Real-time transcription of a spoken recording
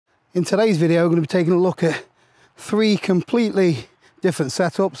In today's video, I'm going to be taking a look at 3 completely different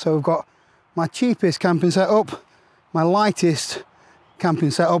setups. So we've got my cheapest camping setup, my lightest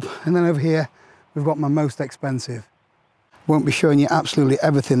camping setup, and then over here we've got my most expensive. Won't be showing you absolutely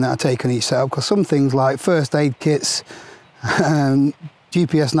everything that I take on each setup, because some things like first aid kits,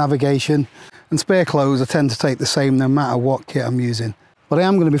 GPS navigation and spare clothes I tend to take the same no matter what kit I'm using. But I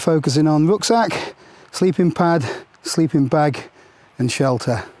am going to be focusing on rucksack, sleeping pad, sleeping bag and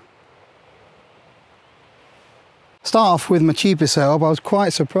shelter. Start off with my cheapest setup. I was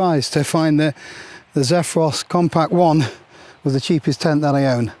quite surprised to find that the Zephyros Compact 1 was the cheapest tent that I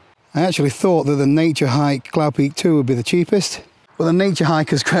own. I actually thought that the Nature Hike Cloud Peak 2 would be the cheapest, but the Nature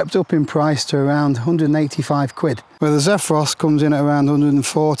Hike has crept up in price to around 185 quid, where the Zephyros comes in at around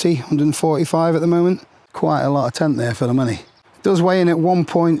 140, 145 at the moment. Quite a lot of tent there for the money. It does weigh in at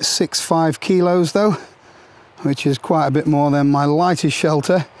 1.65 kilos though, which is quite a bit more than my lightest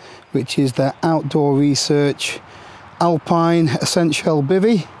shelter, which is the Outdoor Research Alpine Essential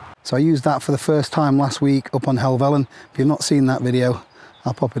Bivy. So I used that for the first time last week up on Helvellyn. If you've not seen that video,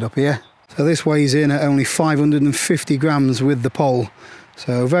 I'll pop it up here. So this weighs in at only 550 grams with the pole,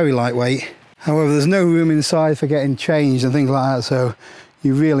 so very lightweight. However, there's no room inside for getting changed and things like that, so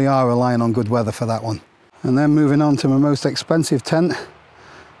you really are relying on good weather for that one. And then moving on to my most expensive tent,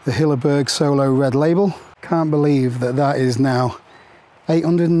 the Hilleberg Solo Red Label. Can't believe that that is now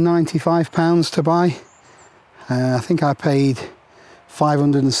 £895 to buy. I think I paid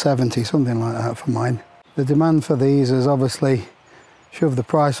 570, something like that for mine. The demand for these has obviously shoved the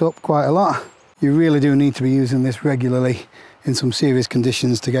price up quite a lot. You really do need to be using this regularly in some serious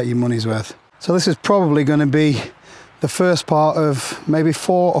conditions to get your money's worth. So this is probably going to be the first part of maybe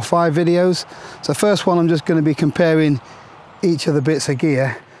 4 or 5 videos. So the first one I'm just going to be comparing each of the bits of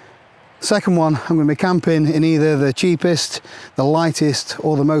gear. Second one, I'm going to be camping in either the cheapest, the lightest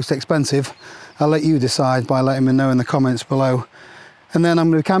or the most expensive. I'll let you decide by letting me know in the comments below. And then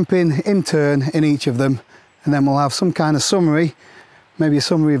I'm going to be camping in turn in each of them, and then we'll have some kind of summary, maybe a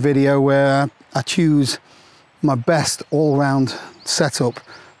summary video where I choose my best all-round setup.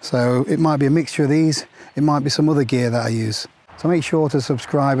 So it might be a mixture of these, it might be some other gear that I use. So make sure to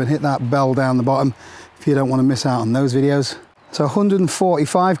subscribe and hit that bell down the bottom if you don't want to miss out on those videos. So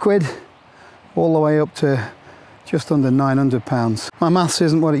 145 quid all the way up to just under £900. My maths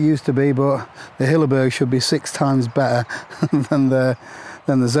isn't what it used to be, but the Hilleberg should be 6 times better than the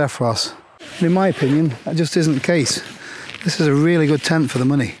Zephyros. And in my opinion, that just isn't the case. This is a really good tent for the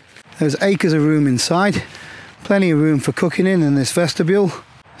money. There's acres of room inside, plenty of room for cooking in this vestibule.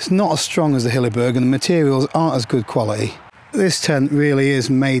 It's not as strong as the Hilleberg and the materials aren't as good quality. This tent really is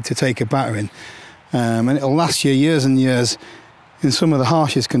made to take a battering, and it'll last you years and years in some of the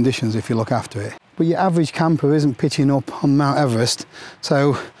harshest conditions if you look after it. But your average camper isn't pitching up on Mount Everest,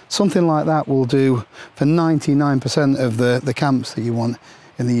 so something like that will do for 99% of the camps that you want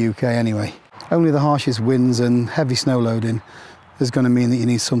in the UK anyway. Only the harshest winds and heavy snow loading is going to mean that you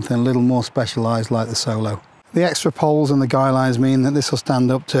need something a little more specialised like the Solo. The extra poles and the guy lines mean that this will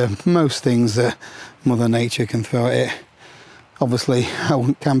stand up to most things that Mother Nature can throw at it. Obviously, I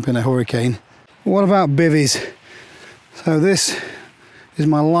wouldn't camp in a hurricane. What about bivvies? So this is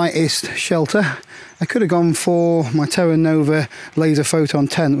my lightest shelter. I could have gone for my Terra Nova laser photon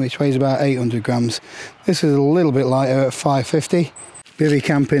tent, which weighs about 800 grams. This is a little bit lighter at 550. Bivvy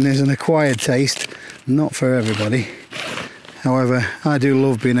camping is an acquired taste, not for everybody. However, I do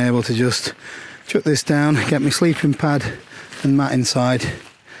love being able to just chuck this down, get my sleeping pad and mat inside.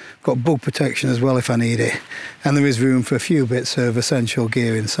 Got bug protection as well if I need it. And there is room for a few bits of essential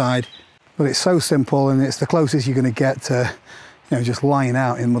gear inside. But it's so simple, and it's the closest you're going to get to, you know, just lying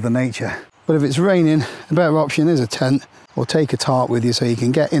out in Mother Nature. But if it's raining, a better option is a tent, or take a tarp with you so you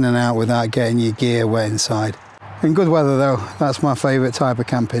can get in and out without getting your gear wet inside. In good weather though, that's my favourite type of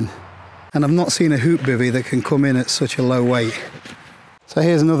camping. And I've not seen a hoop bivvy that can come in at such a low weight. So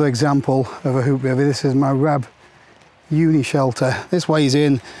here's another example of a hoop bivvy. This is my Rab Uni Shelter. This weighs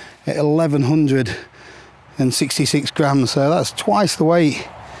in at 1166 grams, so that's twice the weight.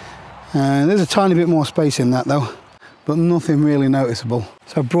 There's a tiny bit more space in that though, but nothing really noticeable.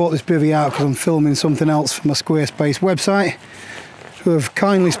 So I brought this bivvy out because I'm filming something else for my Squarespace website, who have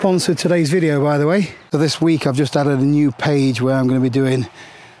kindly sponsored today's video, by the way. So this week I've just added a new page where I'm going to be doing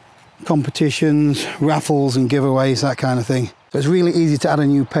competitions, raffles and giveaways, that kind of thing. So it's really easy to add a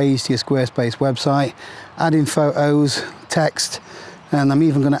new page to your Squarespace website, add in photos, text, and I'm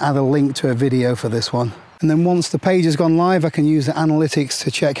even going to add a link to a video for this one. And then once the page has gone live, I can use the analytics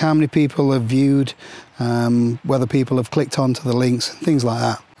to check how many people have viewed, whether people have clicked onto the links, things like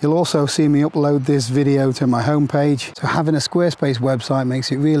that. You'll also see me upload this video to my homepage. So having a Squarespace website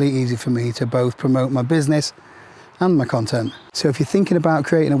makes it really easy for me to both promote my business and my content. So if you're thinking about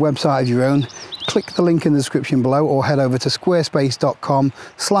creating a website of your own, click the link in the description below or head over to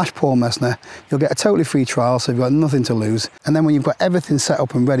squarespace.com/Paul Messner. You'll get a totally free trial, so you've got nothing to lose. And then when you've got everything set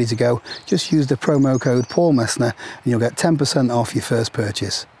up and ready to go, just use the promo code Paul Messner and you'll get 10% off your first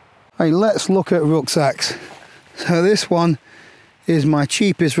purchase. Right, let's look at rucksacks. So this one is my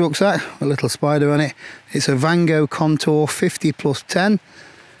cheapest rucksack, a little spider on it. It's a Vango Contour 50+10.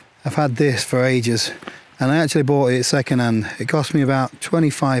 I've had this for ages. And I actually bought it second hand. It cost me about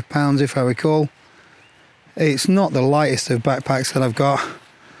 £25 if I recall. It's not the lightest of backpacks that I've got,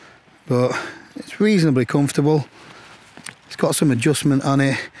 but it's reasonably comfortable. It's got some adjustment on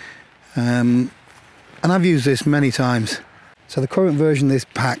it, and I've used this many times. So the current version of this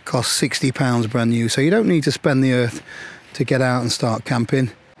pack costs £60 brand new, so you don't need to spend the earth to get out and start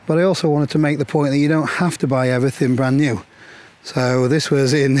camping. But I also wanted to make the point that you don't have to buy everything brand new. So this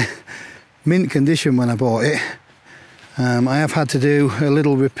was in mint condition when I bought it. I have had to do a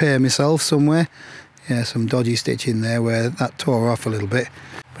little repair myself somewhere. Yeah, some dodgy stitching there where that tore off a little bit.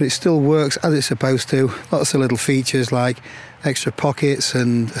 But it still works as it's supposed to. Lots of little features like extra pockets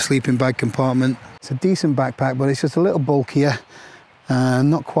and a sleeping bag compartment. It's a decent backpack, but it's just a little bulkier and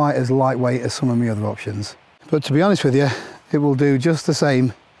not quite as lightweight as some of my other options. But to be honest with you, it will do just the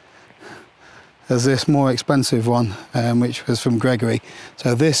same as this more expensive one, which was from Gregory.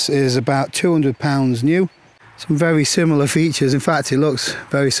 So this is about £200 new. Some very similar features. In fact, it looks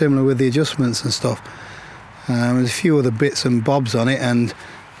very similar with the adjustments and stuff. There's a few other bits and bobs on it, and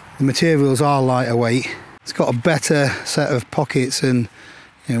the materials are lighter weight. It's got a better set of pockets and,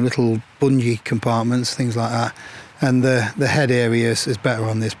 you know, little bungee compartments, things like that. And the head area is better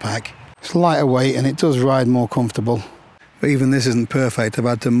on this pack. It's lighter weight and it does ride more comfortable. But even this isn't perfect. I've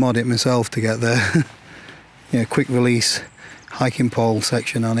had to mod it myself to get the quick release hiking pole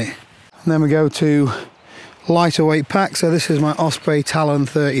section on it. And then we go to lighter weight pack. So this is my Osprey Talon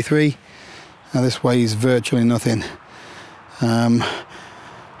 33. Now this weighs virtually nothing.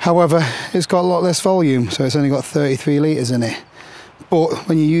 However, it's got a lot less volume, so it's only got 33 litres in it. But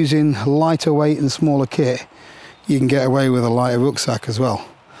when you're using lighter weight and smaller kit, you can get away with a lighter rucksack as well.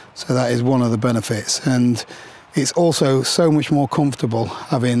 So that is one of the benefits. And it's also so much more comfortable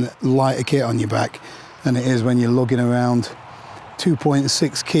having lighter kit on your back than it is when you're lugging around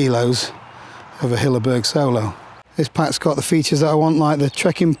 2.6 kilos of a Hilleberg Solo. This pack's got the features that I want, like the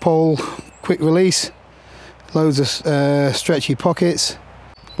trekking pole quick release, loads of stretchy pockets.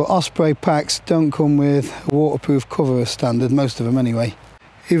 But Osprey packs don't come with a waterproof cover as standard, most of them anyway.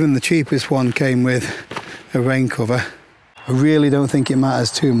 Even the cheapest one came with a rain cover. I really don't think it matters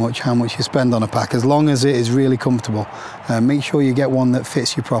too much how much you spend on a pack, as long as it is really comfortable. Make sure you get one that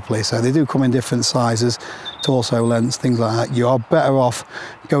fits you properly. So they do come in different sizes, torso lengths, things like that. You are better off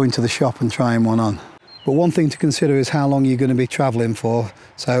going to the shop and trying one on. But one thing to consider is how long you're going to be travelling for.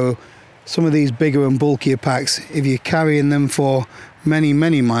 So some of these bigger and bulkier packs, if you're carrying them for many,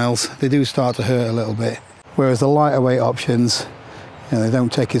 many miles, they do start to hurt a little bit. Whereas the lighter weight options, they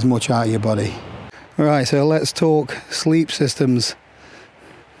don't take as much out of your body. Right, so let's talk sleep systems.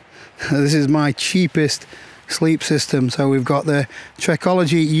 This is my cheapest sleep system. So we've got the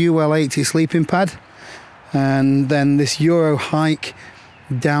Trekology UL80 sleeping pad, and then this Euro Hike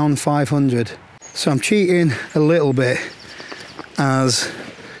Down 500. So I'm cheating a little bit, as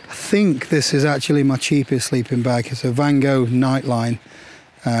I think this is actually my cheapest sleeping bag. It's a Vango Nightline.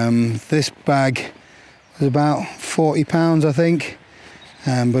 This bag was about £40, I think.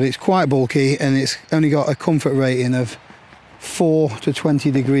 But it's quite bulky and it's only got a comfort rating of 4 to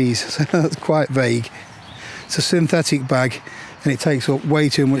 20 degrees, so that's quite vague. It's a synthetic bag and it takes up way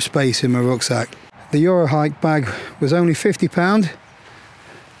too much space in my rucksack. The Euro Hike bag was only £50.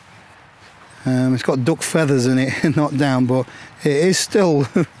 It's got duck feathers in it, not down, but it is still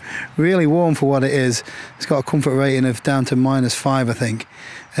really warm for what it is. It's got a comfort rating of down to -5, I think,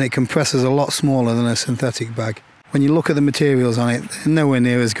 and it compresses a lot smaller than a synthetic bag. When you look at the materials on it, they're nowhere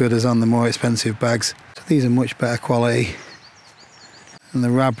near as good as on the more expensive bags. So these are much better quality, and the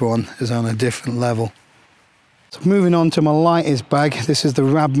Rab one is on a different level. So moving on to my lightest bag, this is the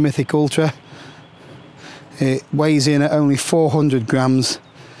Rab Mythic Ultra. It weighs in at only 400 grams,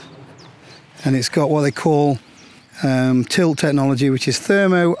 and it's got what they call tilt technology, which is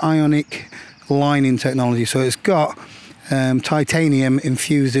thermo-ionic lining technology. So it's got titanium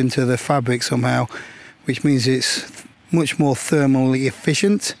infused into the fabric somehow, which means it's much more thermally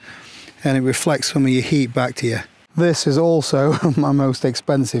efficient and it reflects some of your heat back to you. This is also my most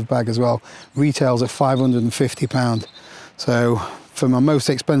expensive bag as well. Retails at £550. So for my most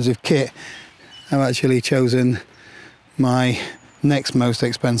expensive kit, I've actually chosen my next most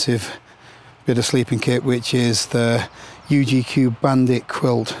expensive bit of sleeping kit, which is the UGQ Bandit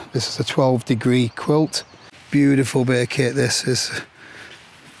quilt. This is a 12-degree quilt. Beautiful bit of kit. This is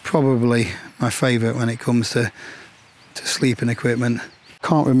probably my favourite when it comes to sleeping equipment.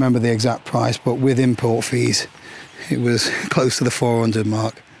 Can't remember the exact price, but with import fees it was close to the 400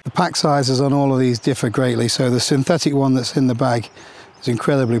 mark. The pack sizes on all of these differ greatly, so the synthetic one that's in the bag is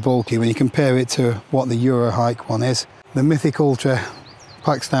incredibly bulky when you compare it to what the Euro Hike one is. The Mythic Ultra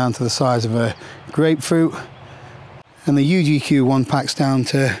packs down to the size of a grapefruit, and the UGQ one packs down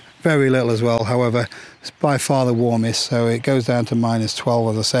to very little as well. However, it's by far the warmest, so it goes down to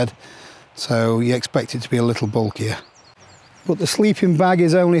 -12, as I said, so you expect it to be a little bulkier. But the sleeping bag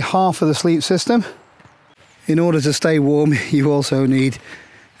is only half of the sleep system. In order to stay warm, you also need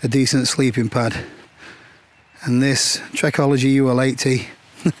a decent sleeping pad, and this Trekology UL80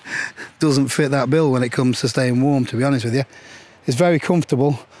 doesn't fit that bill when it comes to staying warm, to be honest with you. It's very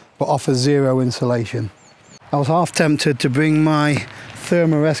comfortable but offers zero insulation. I was half tempted to bring my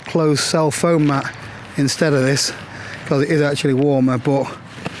Thermarest closed cell foam mat instead of this, because it is actually warmer, but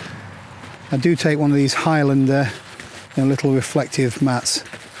I do take one of these Highlander little reflective mats.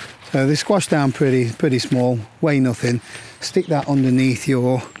 So they squash down pretty small, weigh nothing. Stick that underneath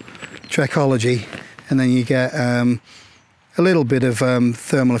your Trekology and then you get a little bit of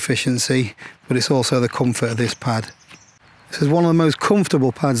thermal efficiency, but it's also the comfort of this pad. This is one of the most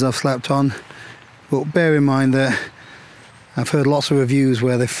comfortable pads I've slept on, but bear in mind that I've heard lots of reviews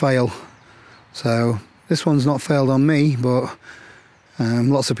where they fail. So this one's not failed on me, but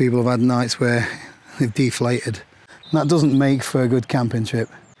lots of people have had nights where they've deflated. And that doesn't make for a good camping trip.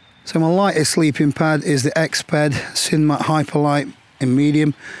 So my lightest sleeping pad is the Exped Sinmat Hyperlight in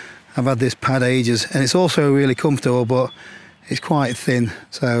medium. I've had this pad ages, and it's also really comfortable, but it's quite thin.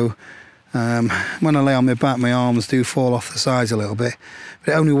 So when I lay on my back, my arms do fall off the sides a little bit,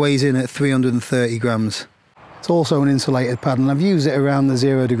 but it only weighs in at 330 grams. It's also an insulated pad, and I've used it around the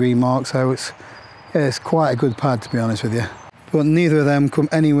 0 degree mark, so it's quite a good pad, to be honest with you. But neither of them come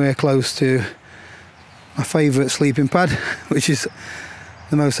anywhere close to my favourite sleeping pad, which is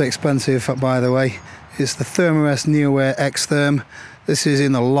the most expensive, by the way. It's the Thermarest NeoAir X-Therm. This is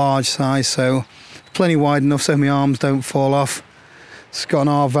in a large size, so plenty wide enough so my arms don't fall off. It's got an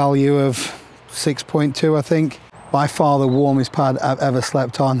R value of 6.2, I think. By far the warmest pad I've ever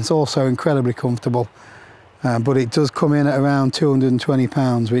slept on. It's also incredibly comfortable, but it does come in at around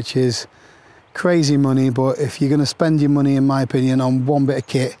 £220, which is crazy money. But if you're going to spend your money, in my opinion, on one bit of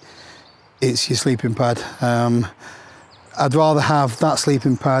kit, it's your sleeping pad. I'd rather have that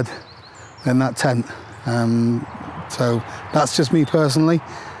sleeping pad than that tent. So that's just me personally.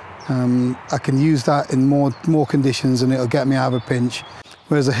 I can use that in more conditions and it'll get me out of a pinch.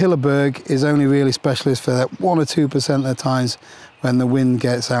 Whereas the Hilleberg is only really specialist for that 1 or 2% of the times when the wind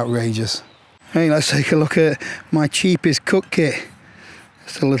gets outrageous. Hey, let's take a look at my cheapest cook kit.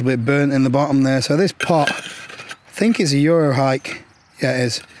 It's a little bit burnt in the bottom there. So this pot, I think it's a Euro Hike. Yeah, it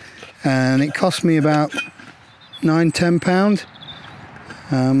is. And it cost me about £9–10.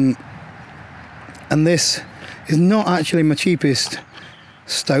 And this is not actually my cheapest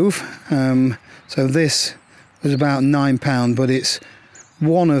stove. So this was about £9, but it's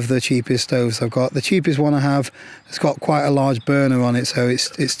one of the cheapest stoves I've got. The cheapest one I have has got quite a large burner on it, so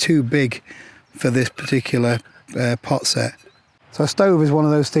it's too big for this particular pot set. So a stove is one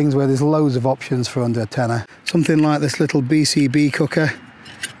of those things where there's loads of options for under a tenner. Something like this little BCB cooker.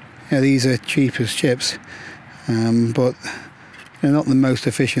 Yeah, these are cheap as chips, but they're not the most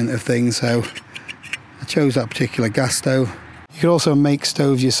efficient of things, so I chose that particular gas stove. You can also make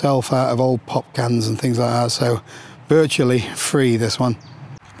stoves yourself out of old pop cans and things like that, so virtually free, this one.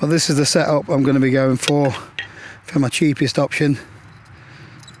 But this is the setup I'm going to be going for my cheapest option.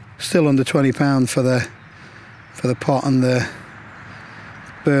 Still under £20 for the pot and the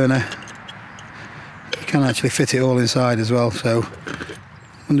burner. You can actually fit it all inside as well, so I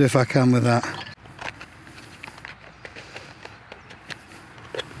wonder if I can with that.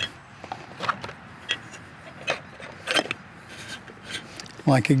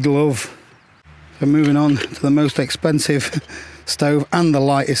 Like a glove. So moving on to the most expensive stove and the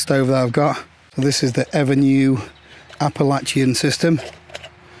lightest stove that I've got. So this is the ever new Appalachian system.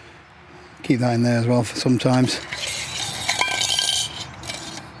 Keep that in there as well for sometimes.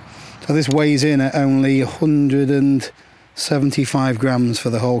 So this weighs in at only 175 grams for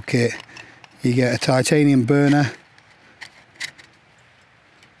the whole kit. You get a titanium burner.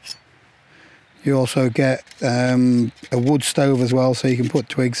 You also get a wood stove as well, so you can put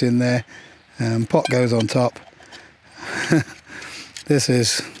twigs in there. Pot goes on top. This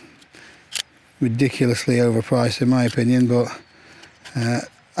is ridiculously overpriced in my opinion, but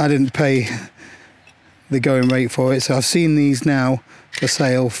I didn't pay the going rate for it, so I've seen these now for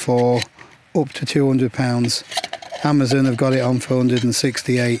sale for up to £200. Amazon have got it on for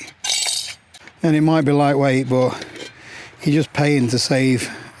 168, and it might be lightweight, but you're just paying to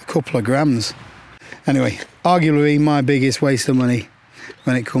save a couple of grams. Anyway, arguably my biggest waste of money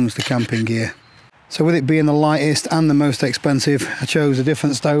when it comes to camping gear. So with it being the lightest and the most expensive, I chose a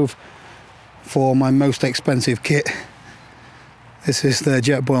different stove for my most expensive kit. This is the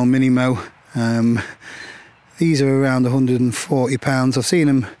Jetboil Minimo. These are around £140. I've seen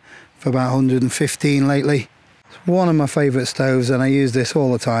them for about 115 lately. It's one of my favourite stoves and I use this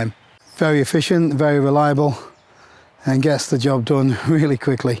all the time. Very efficient, very reliable, and gets the job done really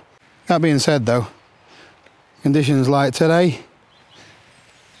quickly. That being said though, conditions like today,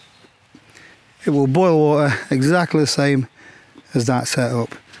 it will boil water exactly the same as that setup.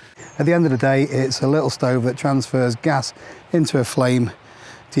 At the end of the day, it's a little stove that transfers gas into a flame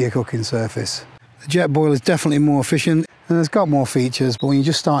to your cooking surface. The Jetboil is definitely more efficient and it's got more features, but when you're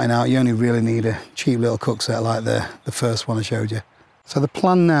just starting out, you only really need a cheap little Cookset like the first one I showed you. So the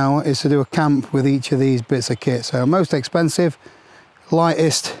plan now is to do a camp with each of these bits of kit. So most expensive,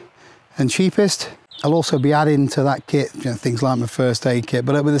 lightest and cheapest. I'll also be adding to that kit, things like my first aid kit,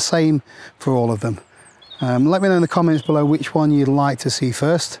 but it'll be the same for all of them. Let me know in the comments below which one you'd like to see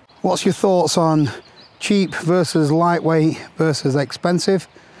first. What's your thoughts on cheap versus lightweight versus expensive?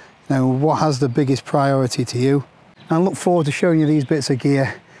 What has the biggest priority to you? And I look forward to showing you these bits of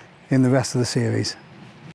gear in the rest of the series.